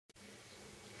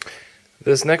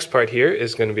This next part here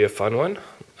is going to be a fun one.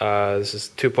 This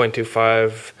is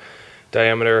 2.25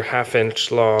 diameter, 1/2 inch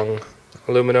long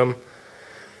aluminum.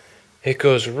 It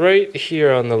goes right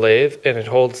here on the lathe and it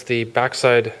holds the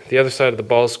backside, the other side of the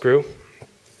ball screw.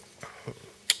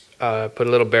 Put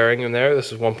a little bearing in there.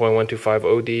 This is 1.125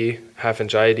 OD, 1/2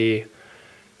 inch ID,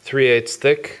 3/8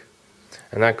 thick,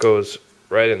 and that goes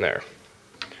right in there.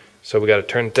 So we got to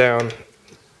turn it down,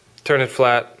 turn it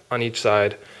flat on each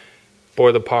side,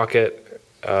 bore the pocket,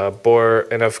 bore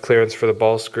enough clearance for the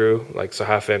ball screw, like so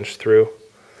 1/2 inch through,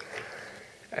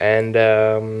 and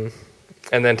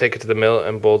then take it to the mill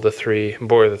and bore the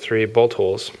three bolt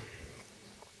holes,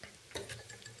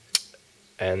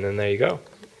 and then there you go.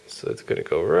 So it's going to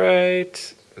go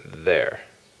right there,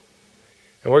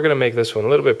 and we're going to make this one a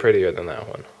little bit prettier than that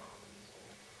one.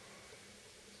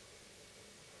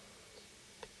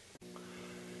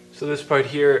 So this part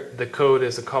here, the code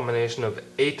is a combination of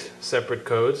 8 separate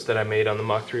codes that I made on the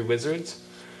Mach 3 Wizards.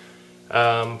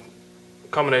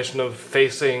 Combination of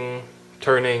facing,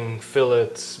 turning,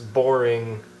 fillets,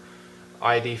 boring,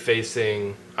 ID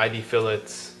facing, ID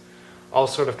fillets, all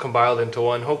sort of compiled into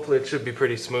one. Hopefully it should be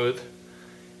pretty smooth.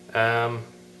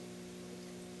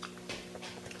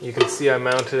 You can see I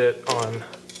mounted it on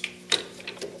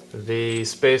the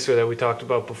spacer that we talked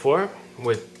about before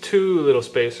with 2 little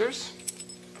spacers.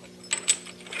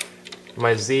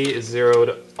 My Z is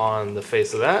zeroed on the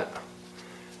face of that,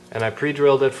 and I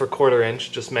pre-drilled it for 1/4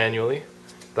 inch just manually.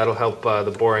 That'll help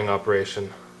the boring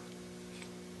operation.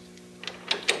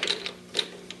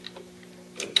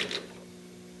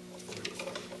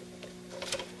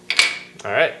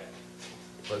 Alright,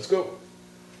 let's go.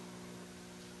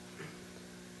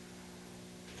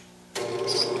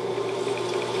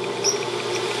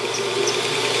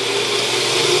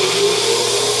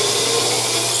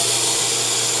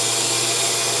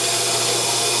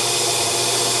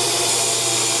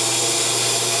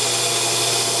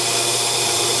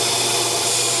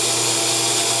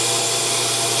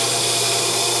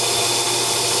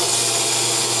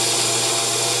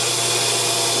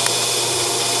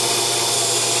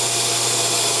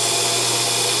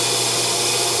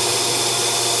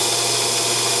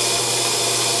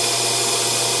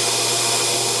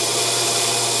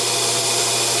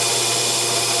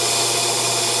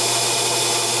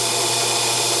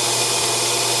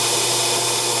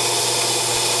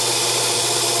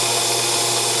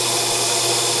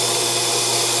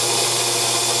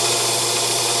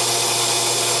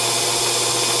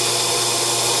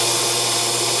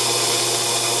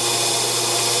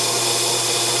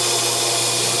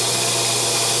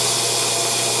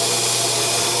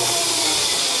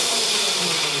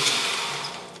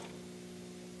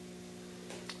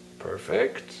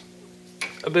 Perfect.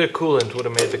 A bit of coolant would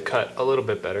have made the cut a little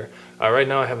bit better. Right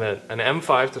now I have an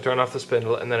M5 to turn off the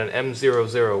spindle, and then an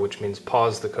M00, which means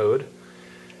pause the code.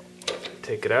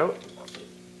 Take it out.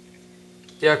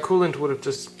 Yeah, coolant would have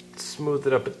just smoothed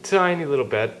it up a tiny little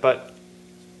bit, but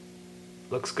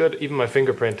looks good. Even my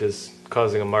fingerprint is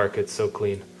causing a mark, it's so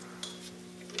clean.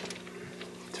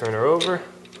 Turn her over.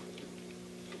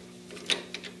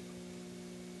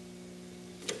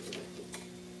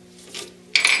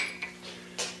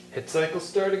 Hit cycle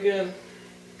start again.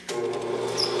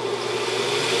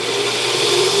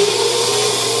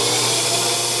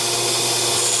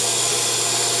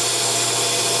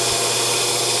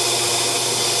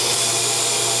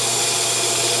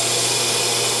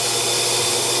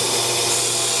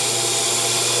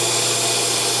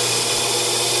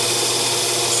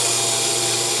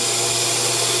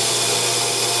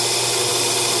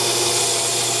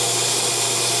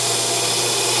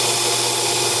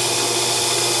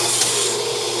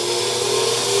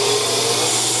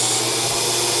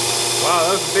 Wow,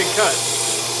 that was a big cut.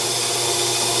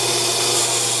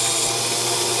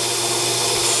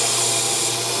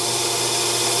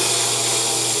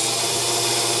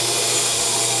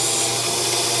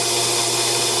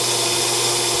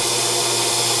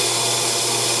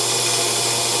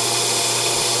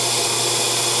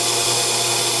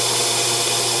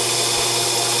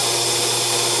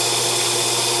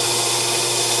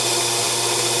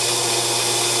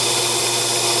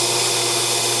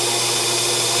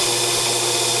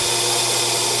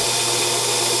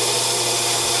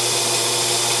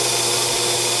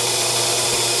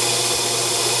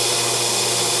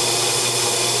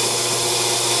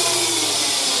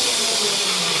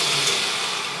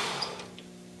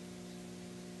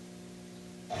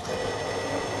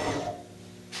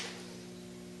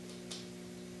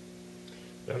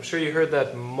 I'm sure you heard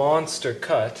that monster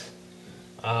cut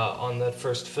on that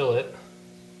first fillet.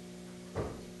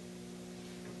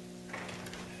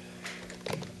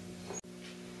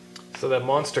 So that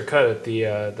monster cut at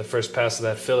the first pass of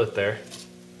that fillet there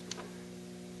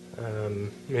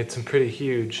made some pretty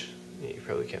huge, you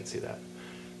probably can't see that,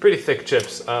 pretty thick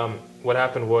chips. What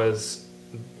happened was,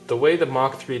 the way the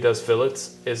Mach 3 does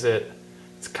fillets is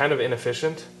it's kind of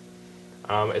inefficient.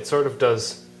 It sort of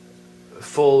does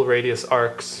full radius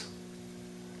arcs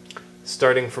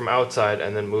starting from outside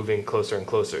and then moving closer and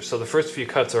closer. So the first few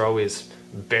cuts are always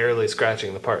barely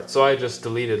scratching the part. So I just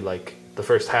deleted like the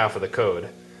first half of the code.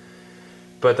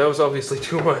 But that was obviously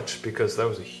too much because that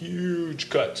was a huge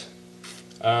cut.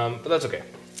 But that's okay.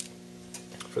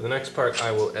 For the next part,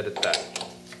 I will edit that.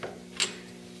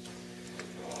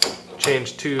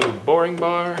 Change to boring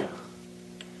bar.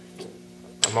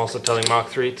 I'm also telling Mach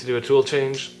 3 to do a tool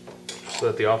change so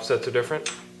that the offsets are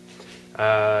different.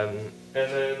 And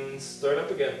then start up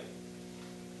again.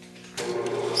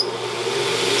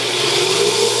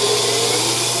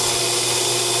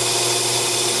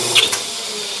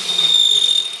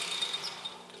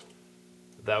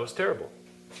 That was terrible.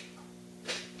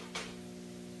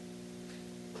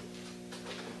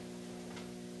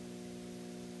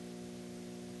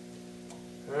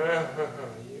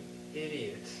 You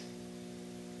idiot.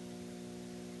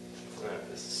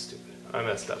 This is stupid. I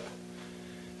messed up.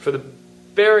 For the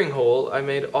bearing hole, I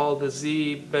made all the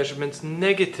Z measurements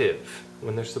negative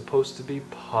when they're supposed to be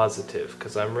positive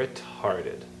because I'm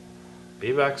retarded.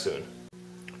 Be back soon.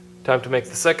 Time to make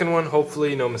the second one,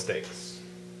 hopefully no mistakes.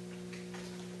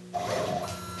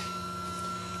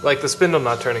 Like the spindle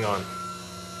not turning on.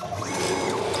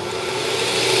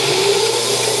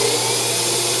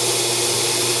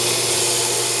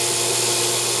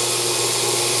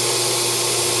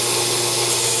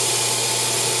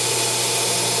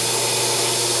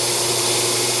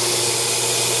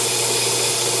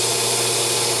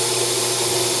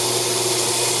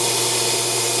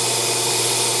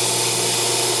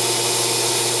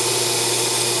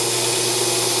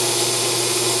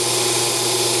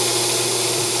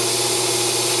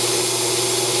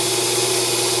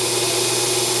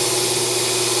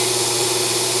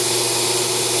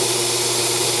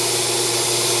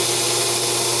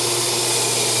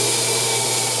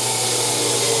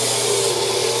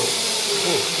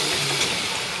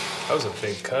 That was a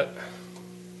big cut.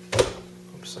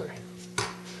 Oops, sorry.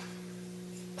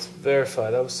 Let's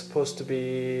verify. That was supposed to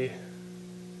be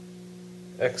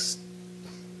X.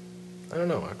 I don't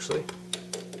know, actually.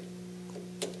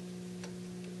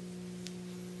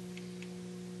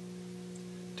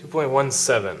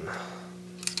 .17.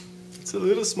 It's a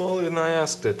little smaller than I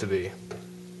asked it to be.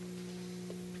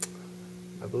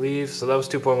 I believe, so that was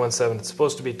 2.17. It's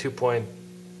supposed to be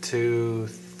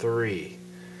 2.23.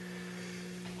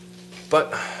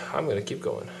 But I'm going to keep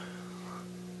going.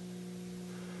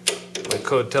 My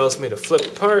code tells me to flip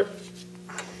apart.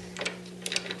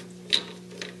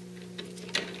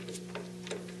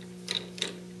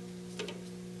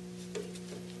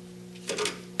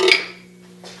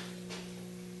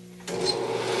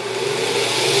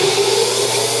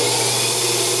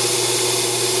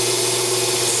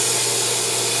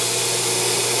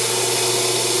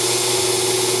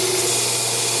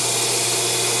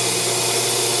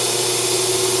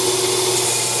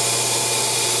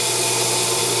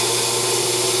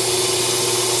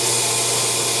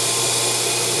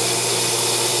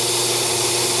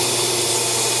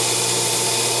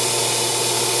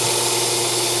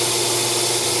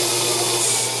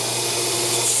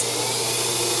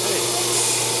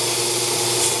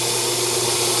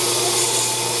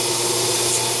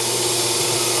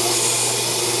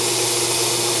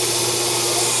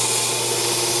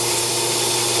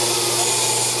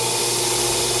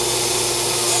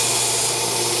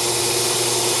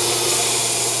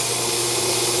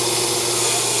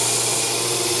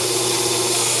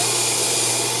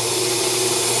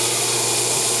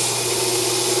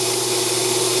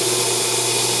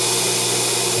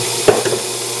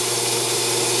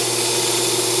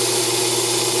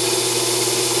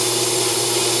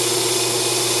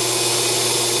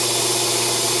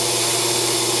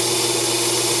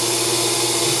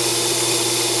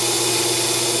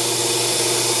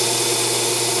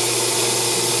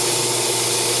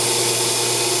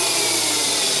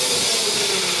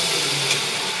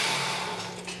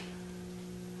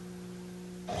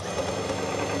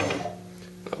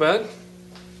 Bad.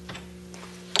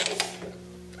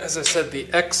 As I said, the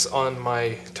X on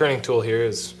my turning tool here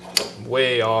is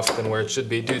way off than where it should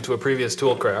be due to a previous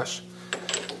tool crash.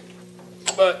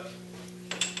 But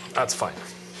that's fine.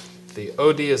 The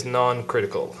OD is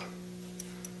non-critical.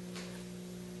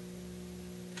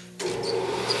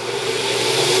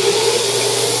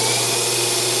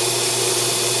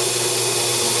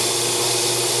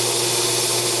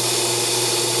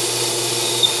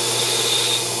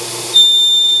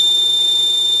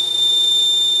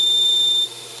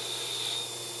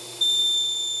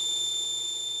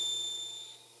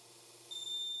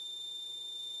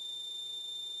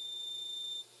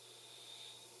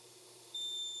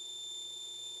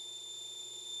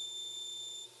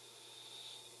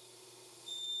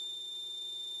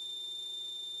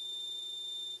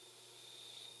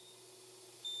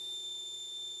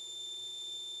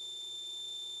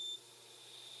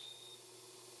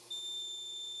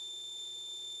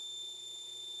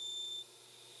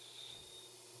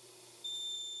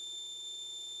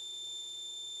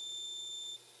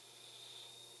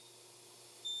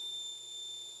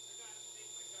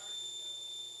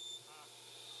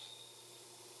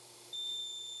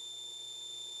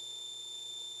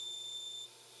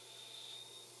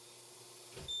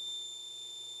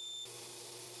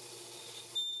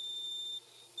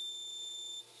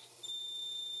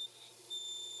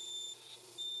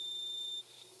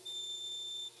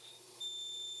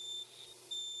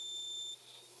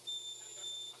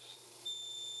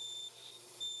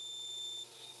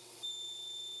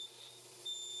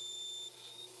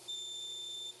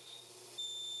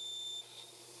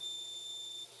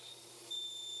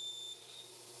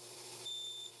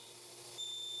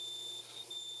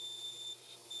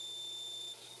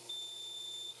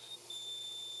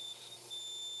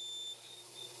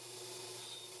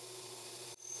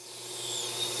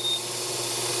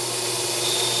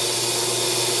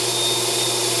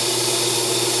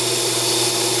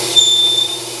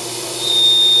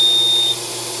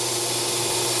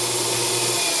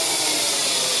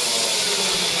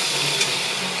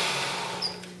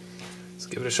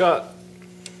 Give it a shot.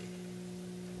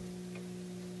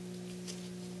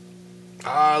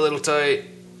 Ah, a little tight.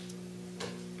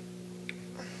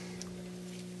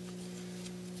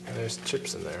 And there's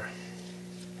chips in there.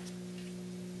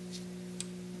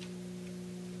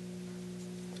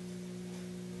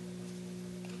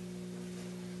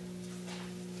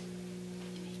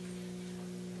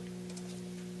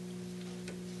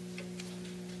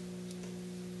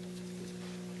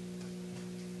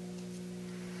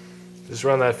 Just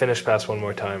run that finish pass one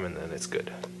more time and then it's good.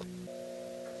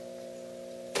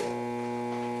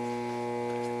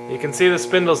 You can see the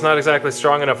spindle's not exactly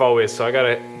strong enough always, so I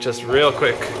gotta just real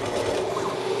quick.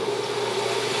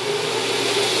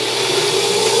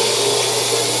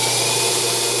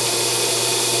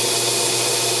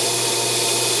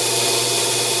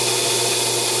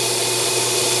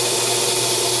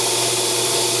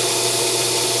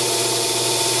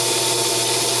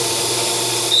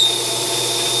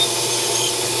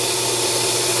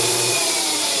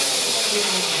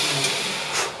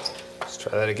 Let's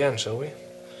try that again, shall we?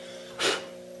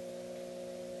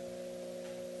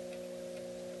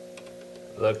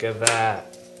 Look at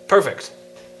that. Perfect.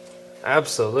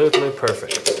 Absolutely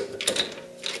perfect.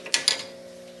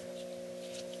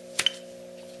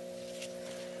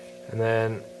 And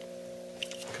then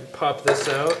I can pop this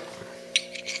out.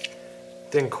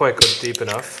 Didn't quite go deep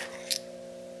enough.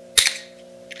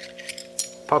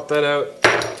 Pop that out.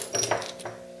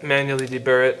 Manually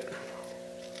deburr it.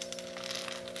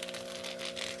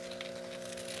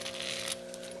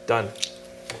 Done.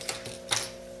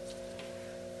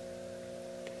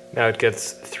 Now it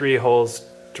gets 3 holes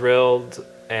drilled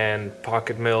and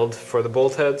pocket milled for the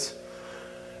bolt heads,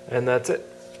 and that's it.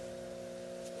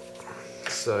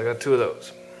 So I got 2 of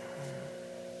those.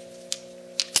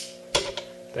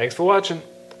 Thanks for watching.